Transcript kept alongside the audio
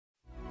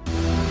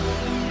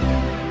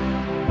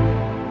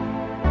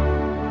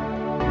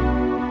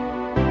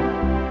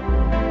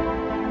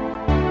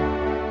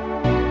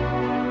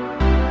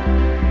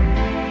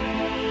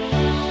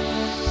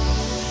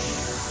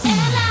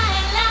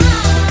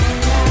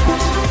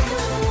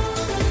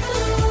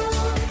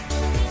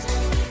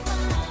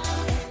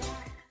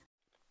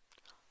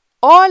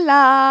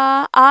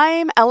Hola,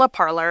 I'm Ella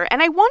Parler,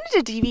 and I wanted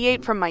to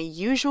deviate from my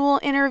usual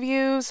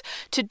interviews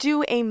to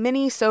do a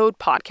mini-sode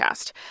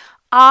podcast.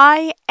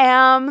 I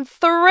am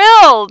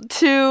thrilled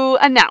to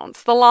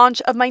announce the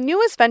launch of my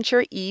newest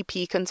venture,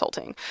 EP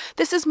Consulting.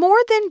 This is more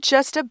than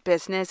just a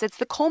business, it's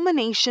the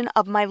culmination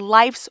of my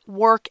life's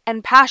work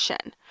and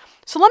passion.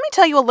 So let me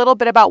tell you a little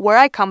bit about where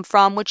I come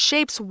from, which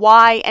shapes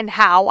why and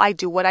how I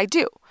do what I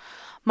do.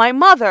 My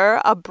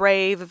mother, a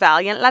brave,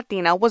 valiant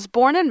Latina, was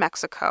born in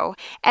Mexico,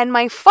 and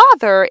my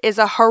father is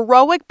a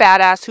heroic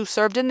badass who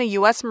served in the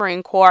U.S.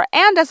 Marine Corps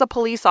and as a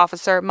police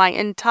officer my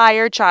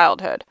entire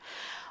childhood.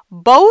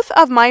 Both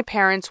of my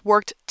parents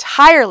worked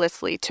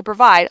tirelessly to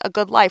provide a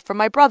good life for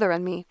my brother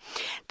and me.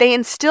 They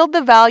instilled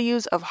the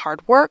values of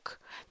hard work,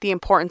 the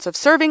importance of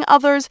serving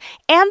others,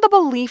 and the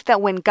belief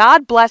that when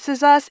God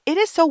blesses us, it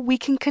is so we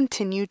can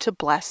continue to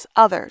bless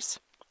others.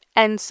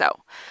 And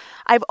so,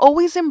 I've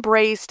always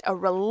embraced a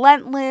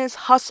relentless,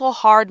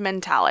 hustle-hard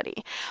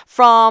mentality.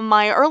 From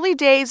my early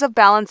days of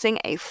balancing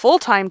a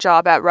full-time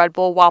job at Red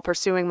Bull while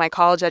pursuing my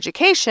college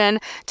education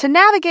to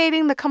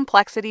navigating the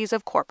complexities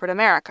of corporate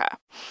America.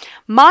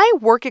 My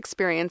work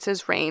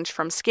experiences range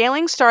from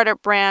scaling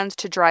startup brands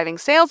to driving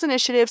sales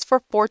initiatives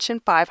for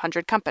Fortune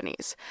 500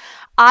 companies.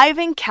 I've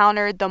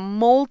encountered the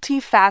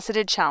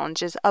multifaceted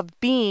challenges of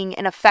being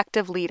an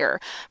effective leader,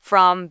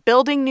 from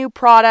building new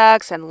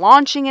products and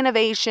launching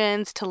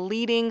innovations to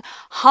leading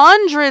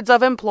hundreds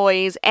of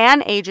employees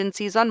and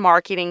agencies on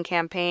marketing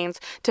campaigns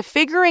to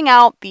figuring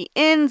out the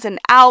ins and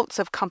outs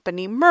of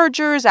company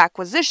mergers,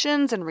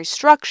 acquisitions, and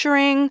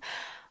restructuring.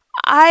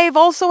 I've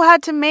also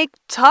had to make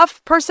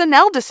tough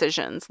personnel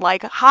decisions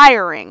like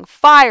hiring,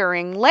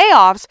 firing,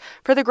 layoffs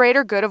for the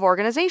greater good of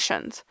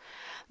organizations.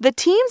 The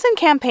teams and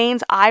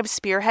campaigns I've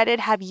spearheaded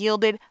have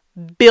yielded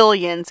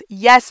billions,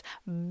 yes,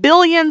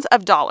 billions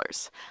of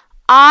dollars.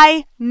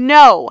 I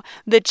know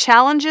the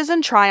challenges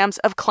and triumphs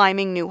of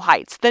climbing new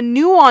heights, the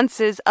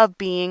nuances of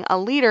being a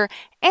leader,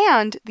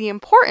 and the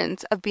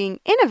importance of being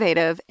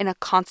innovative in a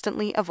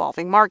constantly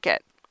evolving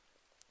market.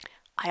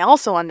 I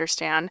also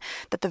understand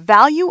that the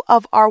value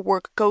of our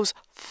work goes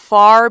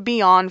far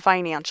beyond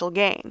financial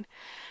gain.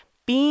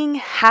 Being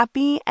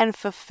happy and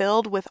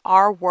fulfilled with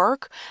our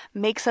work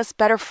makes us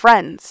better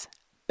friends,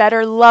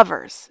 better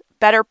lovers,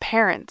 better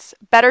parents,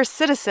 better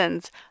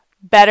citizens,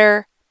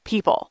 better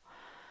people.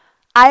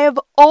 I have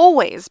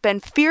always been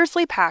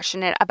fiercely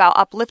passionate about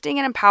uplifting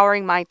and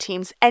empowering my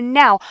teams, and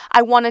now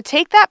I want to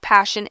take that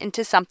passion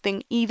into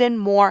something even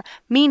more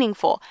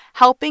meaningful,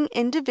 helping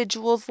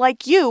individuals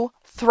like you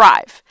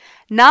thrive,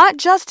 not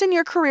just in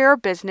your career or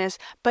business,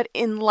 but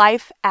in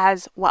life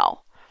as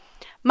well.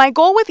 My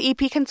goal with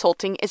EP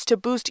Consulting is to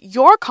boost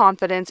your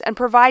confidence and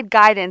provide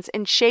guidance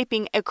in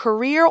shaping a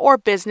career or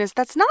business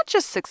that's not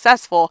just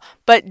successful,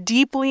 but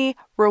deeply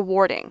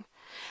rewarding.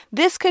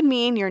 This could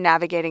mean you're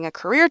navigating a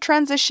career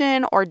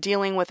transition or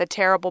dealing with a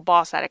terrible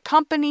boss at a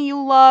company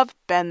you love,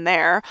 been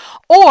there,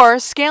 or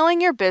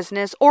scaling your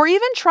business, or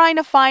even trying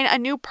to find a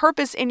new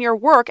purpose in your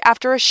work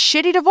after a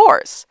shitty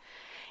divorce.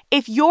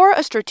 If you're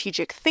a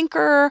strategic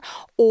thinker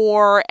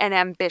or an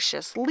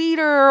ambitious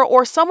leader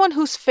or someone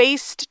who's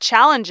faced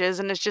challenges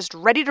and is just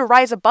ready to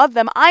rise above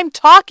them, I'm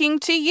talking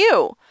to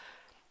you.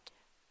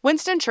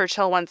 Winston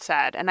Churchill once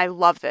said, and I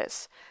love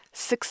this,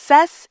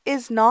 "Success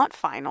is not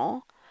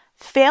final.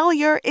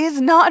 Failure is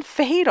not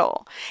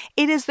fatal.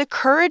 It is the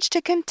courage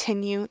to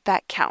continue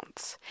that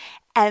counts."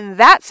 And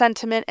that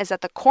sentiment is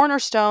at the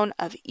cornerstone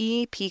of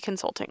EP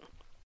Consulting.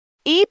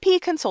 EP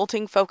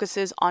Consulting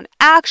focuses on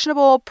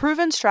actionable,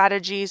 proven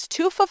strategies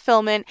to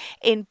fulfillment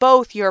in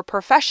both your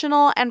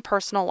professional and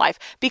personal life,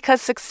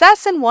 because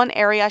success in one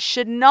area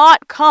should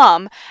not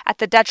come at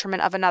the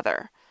detriment of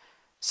another.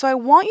 So I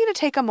want you to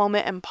take a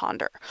moment and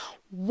ponder.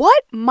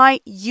 What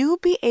might you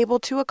be able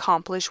to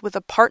accomplish with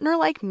a partner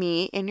like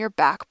me in your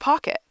back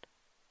pocket?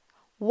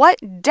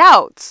 What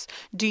doubts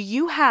do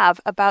you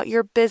have about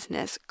your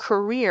business,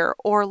 career,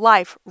 or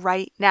life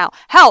right now?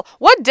 Hell,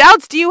 what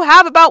doubts do you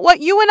have about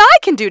what you and I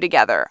can do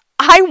together?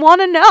 I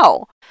want to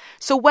know.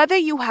 So whether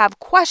you have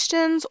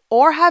questions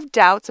or have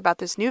doubts about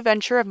this new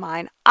venture of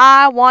mine,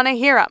 I want to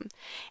hear them.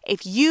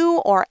 If you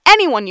or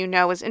anyone you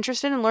know is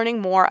interested in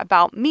learning more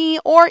about me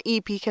or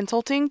EP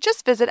Consulting,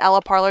 just visit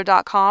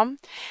ellaparler.com.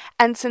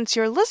 And since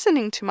you're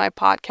listening to my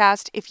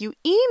podcast, if you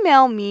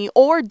email me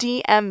or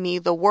DM me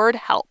the word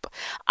help,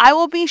 I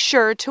will be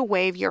sure to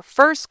waive your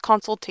first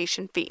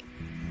consultation fee.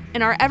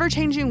 In our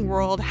ever-changing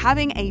world,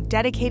 having a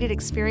dedicated,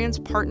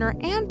 experienced partner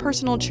and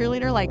personal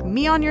cheerleader like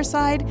me on your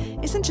side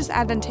isn't just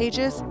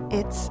advantageous,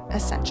 it's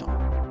essential.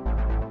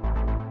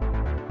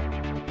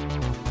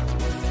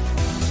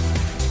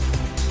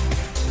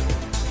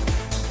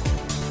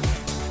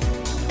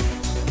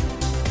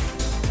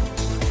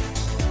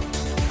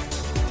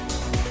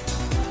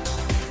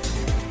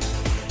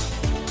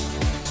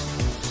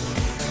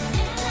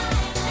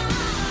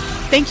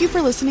 Thank you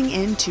for listening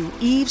in to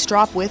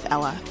Eavesdrop with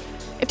Ella.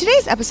 If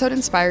today's episode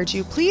inspired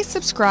you, please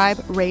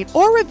subscribe, rate,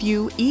 or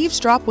review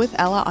Eavesdrop with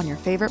Ella on your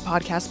favorite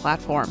podcast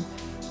platform.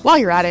 While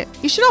you're at it,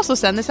 you should also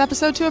send this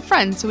episode to a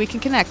friend so we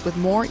can connect with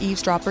more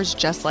eavesdroppers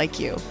just like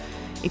you.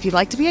 If you'd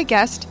like to be a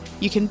guest,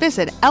 you can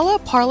visit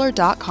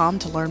ellaparlor.com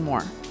to learn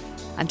more.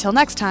 Until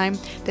next time,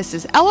 this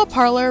is Ella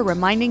Parlor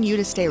reminding you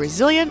to stay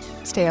resilient,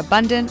 stay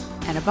abundant,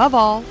 and above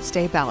all,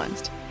 stay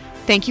balanced.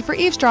 Thank you for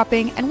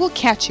eavesdropping, and we'll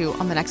catch you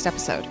on the next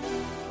episode.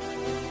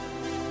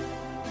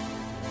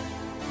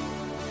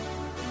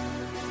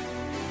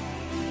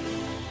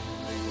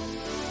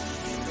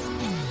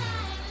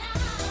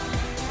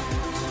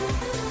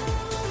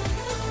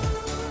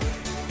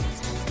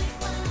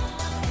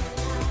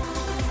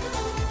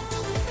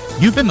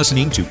 You've been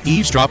listening to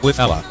Eavesdrop with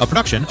Ella, a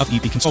production of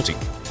EP Consulting.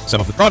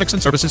 Some of the products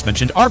and services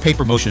mentioned are paid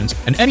promotions,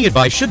 and any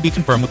advice should be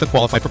confirmed with a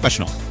qualified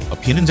professional.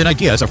 Opinions and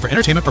ideas are for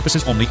entertainment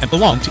purposes only and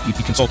belong to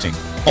EP Consulting.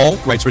 All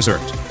rights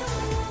reserved.